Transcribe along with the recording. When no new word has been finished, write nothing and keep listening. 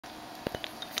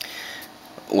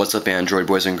What's up, Android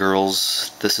boys and girls?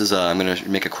 This is I'm gonna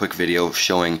make a quick video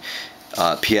showing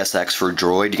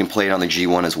PSX4DROID. You can play it on the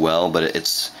G1 as well, but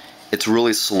it's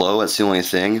really slow. That's the only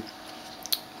thing.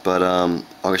 But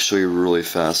I'll show you really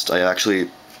fast. I've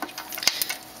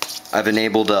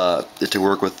enabled it to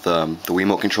work with the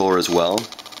Wiimote controller as well.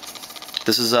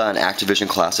 This is an Activision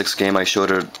Classics game. I showed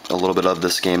a little bit of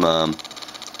this game on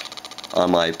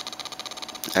my.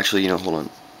 Actually, hold on.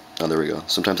 Oh, there we go.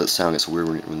 Sometimes that sound gets weird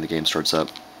when the game starts up.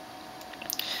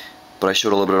 But I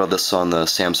showed a little bit of this on the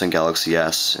Samsung Galaxy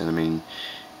S, and I mean,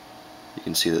 you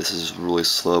can see that this is really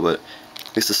slow, but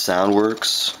at least the sound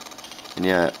works. And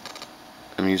yeah,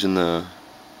 I'm using the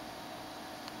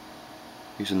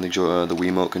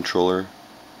Wiimote controller.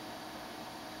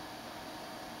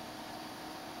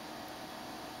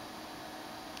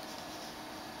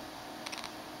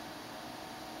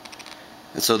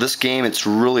 And so this game, it's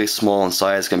really small in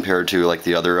size compared to like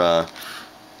the other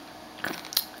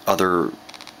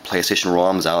PlayStation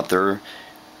ROMs out there.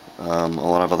 A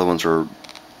lot of other ones are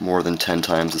more than 10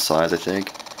 times the size, I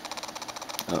think.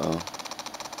 Uh-oh.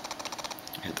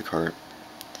 Hit the cart.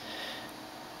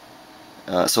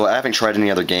 So I haven't tried any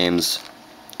other games.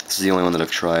 This is the only one that I've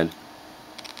tried.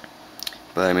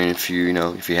 But I mean, if you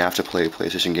have to play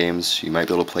PlayStation games, you might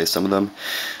be able to play some of them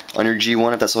on your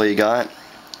G1 if that's all you got.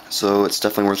 So it's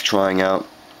definitely worth trying out.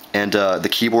 And the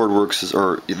keyboard works,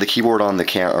 or the keyboard on the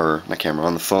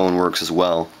on the phone works as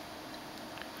well.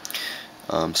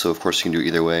 So of course you can do it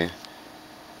either way.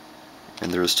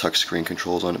 And there's touchscreen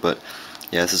controls on it. But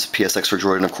yeah, this is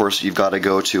PSX4DROID, and of course you've got to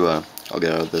go to. I'll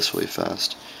get out of this really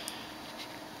fast.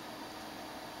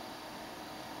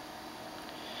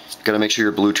 You've got to make sure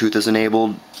your Bluetooth is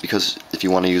enabled, because if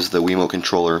you want to use the Wiimote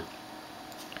controller,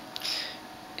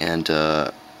 and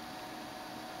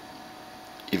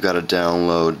you've got to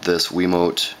download this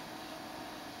Wiimote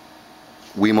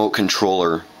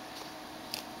controller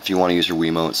if you want to use your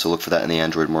Wiimote, so look for that in the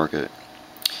Android market.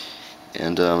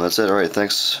 And that's it. Alright,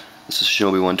 thanks. This is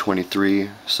shinobi-wan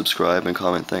 23. Subscribe and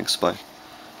comment. Thanks. Bye.